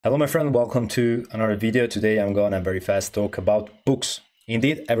Hello my friend, welcome to another video. Today I'm gonna very fast talk about books.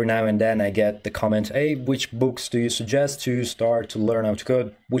 Indeed, every now and then I get the comment, hey, which books do you suggest to start to learn how to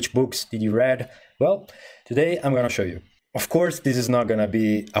code? Which books did you read? Well, today I'm gonna show you. Of course, this is not gonna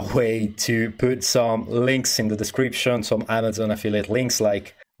be a way to put some links in the description, some Amazon affiliate links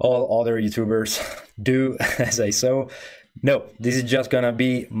like all other YouTubers do, as I saw. No, this is just gonna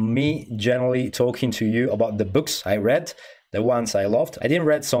be me generally talking to you about the books I read, the ones I loved. I didn't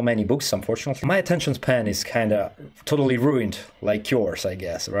read so many books, unfortunately. My attention span is kind of totally ruined, like yours, I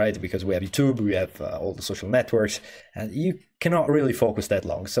guess, right? Because we have YouTube, we have all the social networks, and you cannot really focus that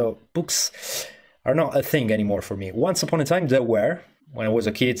long. So books are not a thing anymore for me. Once upon a time, they were. When I was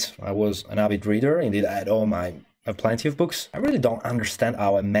a kid, I was an avid reader. Indeed, I had plenty of books. I really don't understand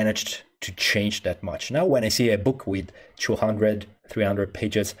how I managed to change that much. Now, when I see a book with 200, 300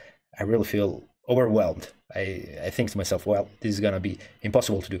 pages, I really feel overwhelmed. I think to myself, well, this is gonna be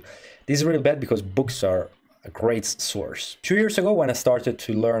impossible to do. This is really bad because books are a great source. 2 years ago, when I started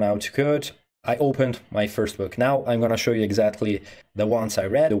to learn how to code, I opened my first book. Now I'm gonna show you exactly the ones I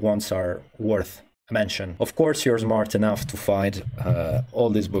read, the ones are worth mention. Of course, you're smart enough to find all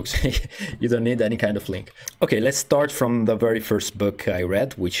these books. You don't need any kind of link. Okay, let's start from the very first book I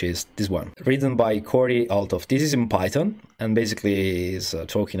read, which is this one, written by Corey Althoff. This is in Python, and basically is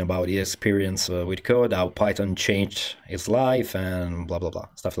talking about his experience with code, how Python changed his life, and blah, blah, blah,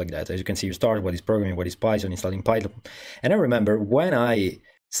 stuff like that. As you can see, you start what is programming, what is Python, installing Python. And I remember when I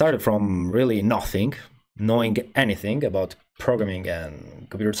started from really nothing, knowing anything about programming and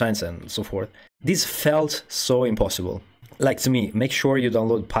computer science and so forth, this felt so impossible. Like, to me, make sure you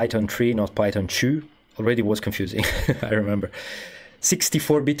download Python 3, not Python 2. Already was confusing, I remember.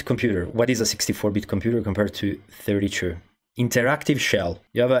 64-bit computer. What is a 64-bit computer compared to 32? Interactive shell.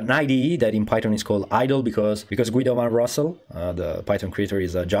 You have an IDE that in Python is called idle because Guido van Rossel, the Python creator,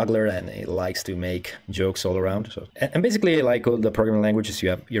 is a juggler and he likes to make jokes all around. So, and basically, like all the programming languages, you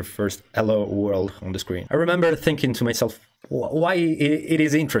have your first hello world on the screen. I remember thinking to myself, why it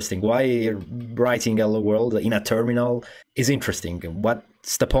is interesting, why writing hello world in a terminal is interesting.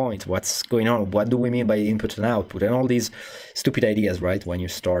 What's the point? What's going on? What do we mean by input and output? And all these stupid ideas, right, when you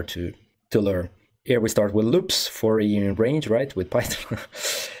start to learn. Here we start with loops for a unit range, right, with Python.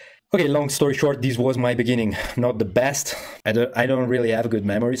 Okay, long story short, this was my beginning. Not the best. I don't really have good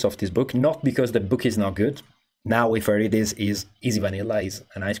memories of this book, not because the book is not good. Now, if I read this, is easy vanilla, is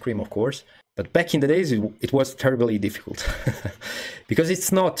an ice cream, of course. But back in the days, it was terribly difficult because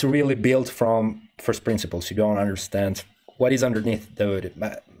it's not really built from first principles. You don't understand what is underneath the hood.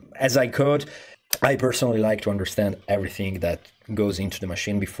 As I code, I personally like to understand everything that goes into the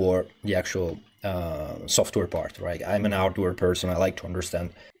machine before the actual software part, right? I'm an hardware person. I like to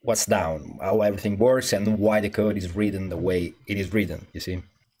understand what's down, how everything works, and why the code is written the way it is written, you see.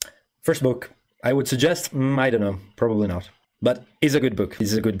 First book, I would suggest, I don't know, probably not. But it's a good book.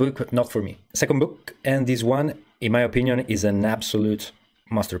 This is a good book, not for me. Second book, and this one, in my opinion, is an absolute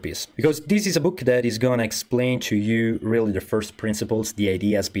masterpiece. Because this is a book that is gonna explain to you really the first principles, the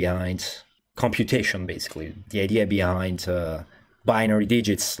ideas behind computation, basically. The idea behind binary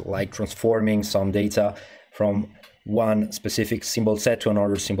digits, like transforming some data from one specific symbol set to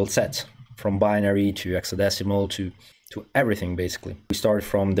another symbol set, from binary to hexadecimal to everything, basically. We start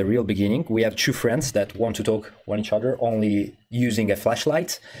from the real beginning. We have two friends that want to talk with each other only using a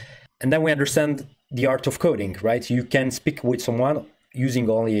flashlight. And then we understand the art of coding, right? You can speak with someone using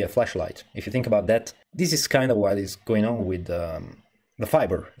only a flashlight. If you think about that, this is kind of what is going on with the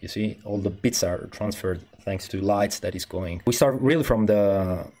fiber, you see, all the bits are transferred thanks to lights that is going. We start really from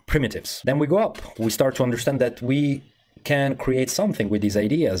the primitives. Then we go up. We start to understand that we can create something with these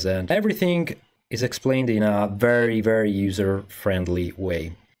ideas, and everything is explained in a very, very user-friendly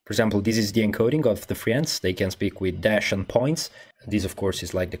way. For example, this is the encoding of the friends. They can speak with dash and points. This, of course,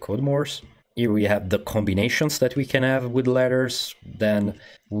 is like the code morse. Here we have the combinations that we can have with letters. Then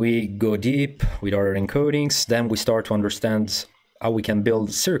we go deep with our encodings. Then we start to understand how we can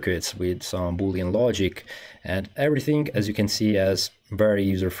build circuits with some Boolean logic, and everything, as you can see, has very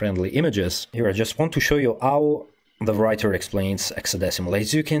user-friendly images. Here, I just want to show you how the writer explains hexadecimal.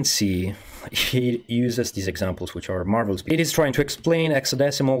 As you can see, he uses these examples, which are marvelous. It is trying to explain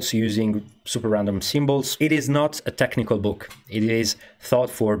hexadecimals using super random symbols. It is not a technical book. It is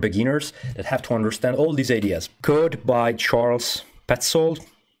thought for beginners that have to understand all these ideas. Code by Charles Petzold.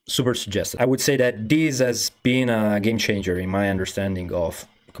 Super suggested. I would say that this has been a game changer in my understanding of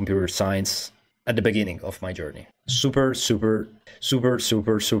computer science at the beginning of my journey. Super suggested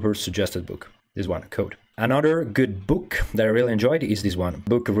book. this one, Code. Another good book that I really enjoyed is this one,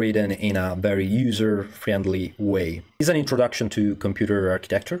 book written in a very user-friendly way. It's an introduction to computer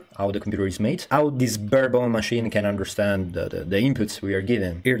architecture, how the computer is made, how this bare-bone machine can understand the inputs we are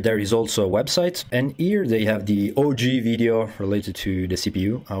given. Here there is also a website, and here they have the OG video related to the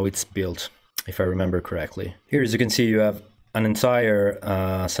CPU, how it's built, if I remember correctly. Here, as you can see, you have an entire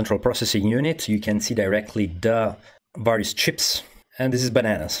central processing unit. You can see directly the various chips, and this is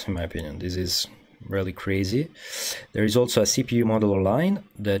bananas, in my opinion. This is really crazy. There is also a CPU modular line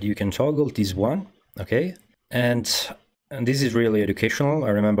that you can toggle, this one, okay? And this is really educational. I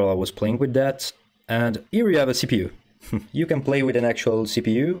remember I was playing with that. And here you have a CPU. You can play with an actual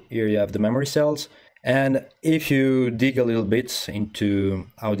CPU. Here you have the memory cells. And if you dig a little bit into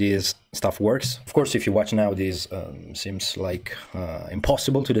how this stuff works, of course, if you watch now, this seems like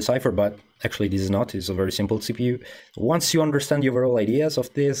impossible to decipher, but actually this is not. It's a very simple CPU. Once you understand the overall ideas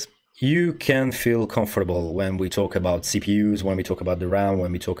of this, you can feel comfortable when we talk about CPUs, when we talk about the RAM,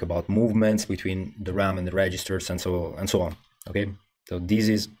 when we talk about movements between the RAM and the registers, and so on. Okay, so this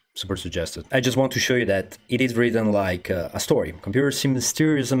is super suggested. I just want to show you that it is written like a story. Computers seem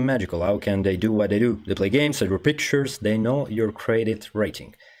mysterious and magical. How can they do what they do? They play games, they draw pictures, they know your credit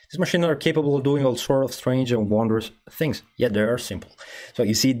rating. These machines are capable of doing all sorts of strange and wondrous things, yet they are simple. So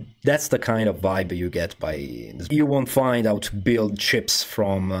you see, that's the kind of vibe you get by this. You won't find how to build chips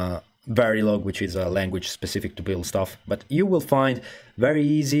from Verilog, which is a language specific to build stuff, but you will find very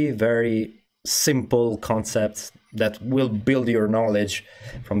easy, very simple concepts that will build your knowledge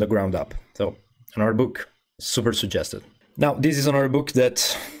from the ground up. So another book, super suggested. Now, this is another book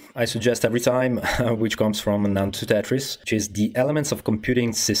that I suggest every time, which comes from Nantu Tetris, which is The Elements of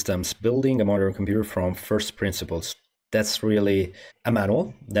Computing Systems, Building a Modern Computer from First Principles. That's really a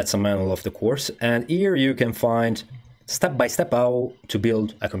manual. That's a manual of the course. And here you can find step-by-step how to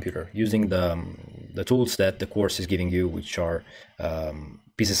build a computer using the tools that the course is giving you, which are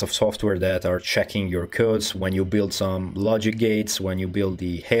pieces of software that are checking your codes when you build some logic gates, when you build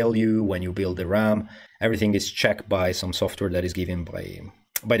the ALU, when you build the RAM. Everything is checked by some software that is given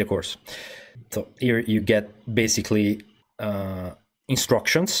by the course. So here you get basically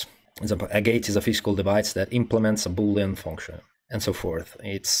instructions. A gate is a physical device that implements a Boolean function, and so forth.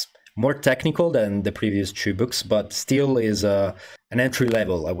 It's more technical than the previous two books, but still is an entry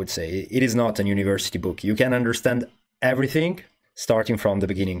level, I would say. It is not a university book. You can understand everything starting from the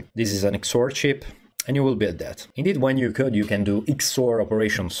beginning. This is an XOR chip, and you will build that. Indeed, when you code, you can do XOR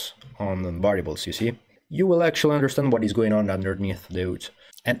operations on variables, you see. You will actually understand what is going on underneath the hood.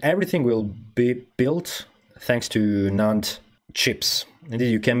 And everything will be built thanks to NAND chips.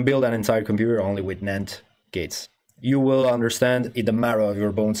 Indeed, you can build an entire computer only with NAND gates. You will understand in the marrow of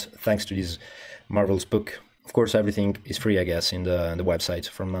your bones thanks to this marvelous book. Of course, everything is free, I guess, in the website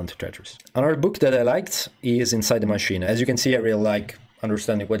from Nantu Tetris. Another book that I liked is Inside the Machine. As you can see, I really like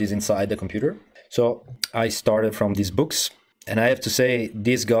understanding what is inside the computer. So I started from these books, and I have to say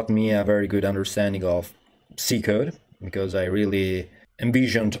this got me a very good understanding of C code, because I really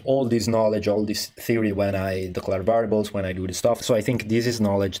envisioned all this knowledge, all this theory when I declare variables, when I do the stuff. So I think this is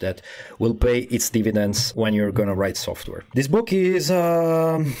knowledge that will pay its dividends when you're going to write software. This book is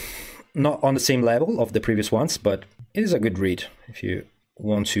not on the same level of the previous ones, but it is a good read. If you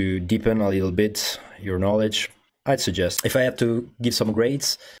want to deepen a little bit your knowledge, I'd suggest. If I had to give some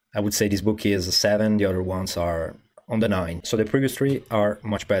grades, I would say this book is a 7, the other ones are on the 9. So the previous 3 are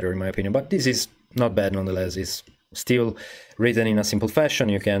much better in my opinion, but this is not bad nonetheless. It's still written in a simple fashion.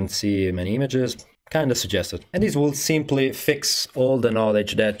 You can see many images, kind of suggested. And this will simply fix all the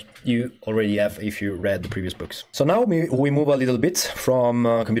knowledge that you already have if you read the previous books. So now we move a little bit from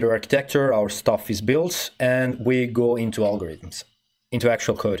computer architecture, our stuff is built, and we go into algorithms, into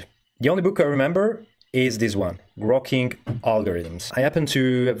actual code. The only book I remember is this one, Grokking Algorithms. I happen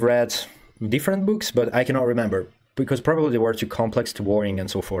to have read different books, but I cannot remember, because probably they were too complex, too boring, and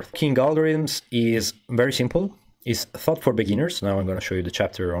so forth. Grokking Algorithms is very simple. It's thought for beginners. Now I'm going to show you the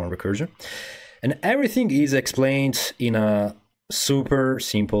chapter on recursion. And everything is explained in a super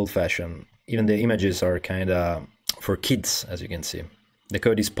simple fashion. Even the images are kind of for kids, as you can see. The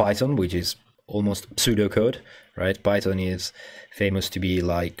code is Python, which is almost pseudocode, right? Python is famous to be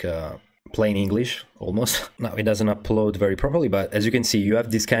like plain English, almost. Now it doesn't upload very properly, but as you can see, you have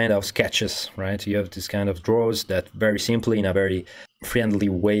this kind of sketches, right? You have this kind of draws that very simply, in a very friendly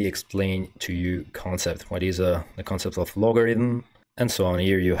way, explain to you concept. What is the concept of logarithm, and so on.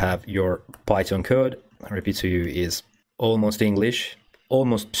 Here you have your Python code. I repeat to you, is almost English,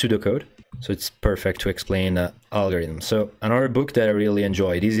 almost pseudocode. So it's perfect to explain algorithms. So another book that I really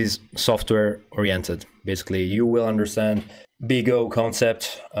enjoy, this is software oriented. Basically, you will understand big O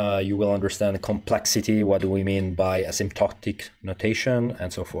concept. You will understand the complexity, what do we mean by asymptotic notation,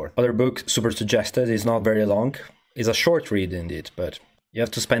 and so forth. Other book, super suggested, is not very long. It's a short read indeed, but you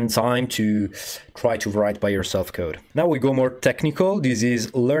have to spend time to try to write by yourself code. Now we go more technical. This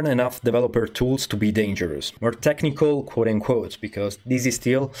is Learn Enough Developer Tools to Be Dangerous. More technical, quote unquote, because this is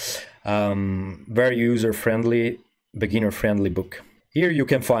still very user-friendly, beginner-friendly book. Here you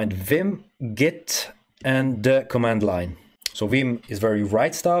can find Vim, Git, and the command line. So Vim is very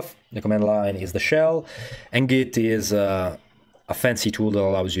write stuff, the command line is the shell, and Git is a fancy tool that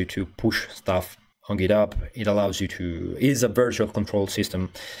allows you to push stuff on GitHub. It allows you to, is a virtual control system.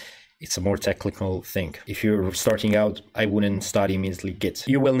 It's a more technical thing. If you're starting out, I wouldn't study immediately Git.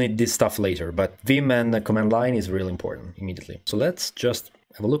 You will need this stuff later, but Vim and the command line is really important immediately. So let's just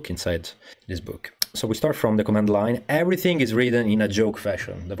have a look inside this book. So we start from the command line. Everything is written in a joke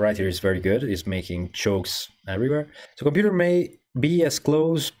fashion. The writer is very good. He's making jokes everywhere. So computer may be as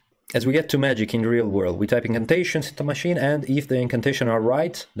close as we get to magic in the real world. We type incantations into a machine, and if the incantations are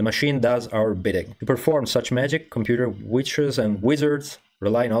right, the machine does our bidding. To perform such magic, computer witches and wizards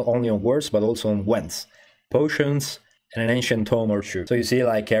rely not only on words, but also on whens, potions, and an ancient tome or two. So you see,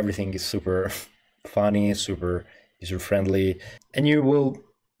 like, everything is super funny, super user-friendly, and you will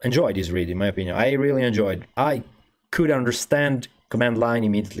enjoy this read, in my opinion. I really enjoyed. I could understand command line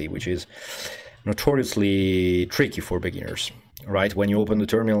immediately, which is notoriously tricky for beginners, right? When you open the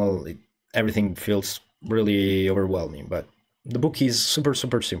terminal, everything feels really overwhelming, but the book is super,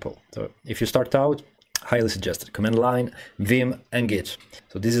 super simple. So if you start out, highly suggested. Command line, Vim, and Git.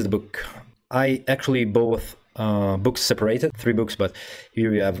 So this is the book. I actually bought books separated, 3 books, but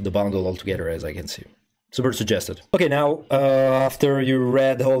here you have the bundle all together, as I can see. Super suggested. Okay, now after you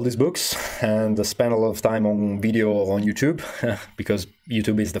read all these books and spent a lot of time on video on YouTube, because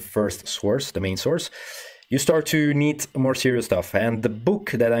YouTube is the first source, the main source, you start to need more serious stuff. And the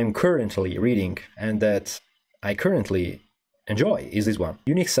book that I'm currently reading and that I currently enjoy is this one,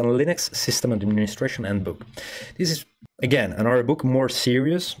 Unix and Linux System Administration Handbook. This is, again, another book more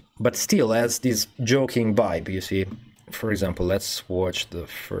serious, but still has this joking vibe, you see. For example, let's watch the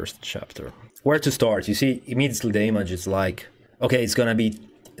first chapter. Where to start? You see, immediately the image is like, okay, it's gonna be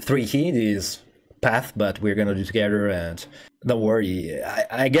 3 keys path, but we're gonna do together, and don't worry.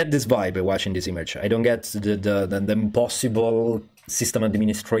 I get this vibe by watching this image. I don't get the impossible system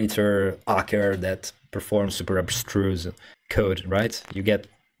administrator hacker that performs super abstruse code, right? You get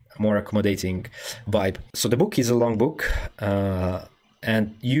a more accommodating vibe. So the book is a long book,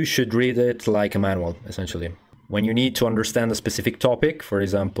 and you should read it like a manual, essentially. When you need to understand a specific topic, for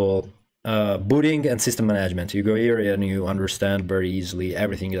example, booting and system management, you go here and you understand very easily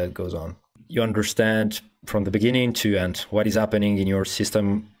everything that goes on. You understand from the beginning to end what is happening in your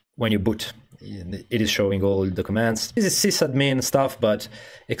system when you boot. It is showing all the commands. This is sysadmin stuff, but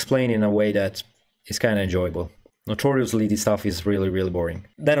explained in a way that is kind of enjoyable. Notoriously, this stuff is really, really boring.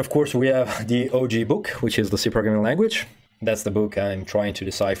 Then, of course, we have the OG book, which is the C programming language. That's the book I'm trying to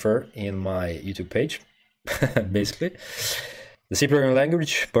decipher in my YouTube page, basically. The C programming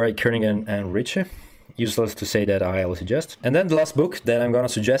language by Kernighan and Ritchie. Useless to say that I will suggest. And then the last book that I'm going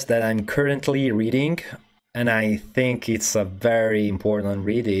to suggest that I'm currently reading, and I think it's a very important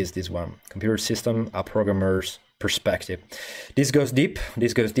read, is this one, Computer System, A Programmer's Perspective. This goes deep.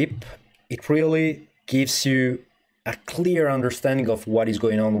 It really gives you a clear understanding of what is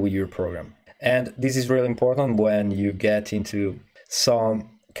going on with your program. And this is really important when you get into some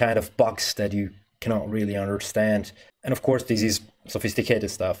kind of bugs that you cannot really understand. And of course, this is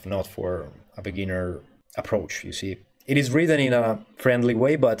sophisticated stuff, not for a beginner approach, you see. It is written in a friendly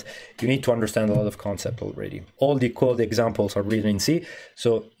way, but you need to understand a lot of concept already. All the code examples are written in C,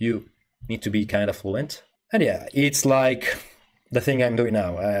 so you need to be kind of fluent. And yeah, it's like the thing I'm doing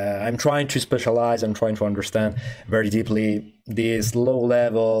now. I'm trying to specialize, I'm trying to understand very deeply this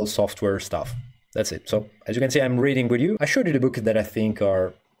low-level software stuff. That's it. So as you can see, I'm reading with you. I showed you the books that I think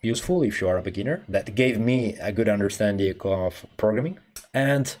are useful if you are a beginner, that gave me a good understanding of programming.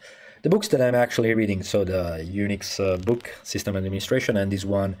 And the books that I'm actually reading, so the Unix book, System Administration, and this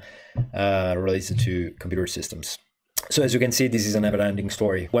one related to computer systems. So as you can see, this is a never-ending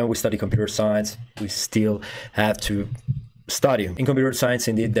story. When we study computer science, we still have to study. In computer science,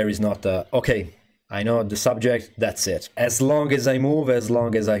 indeed, there is not okay, I know the subject, that's it. As long as I move, as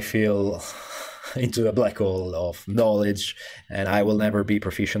long as I feel into a black hole of knowledge, and I will never be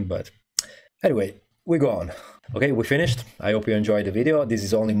proficient, but anyway, we go on. Okay, we finished. I hope you enjoyed the video. This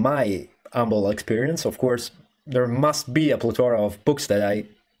is only my humble experience. Of course, there must be a plethora of books that I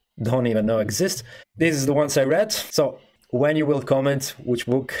don't even know exist. This is the ones I read. So when you will comment which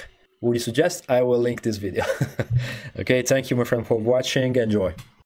book would you suggest? I will link this video. Okay, thank you, my friend, for watching. Enjoy.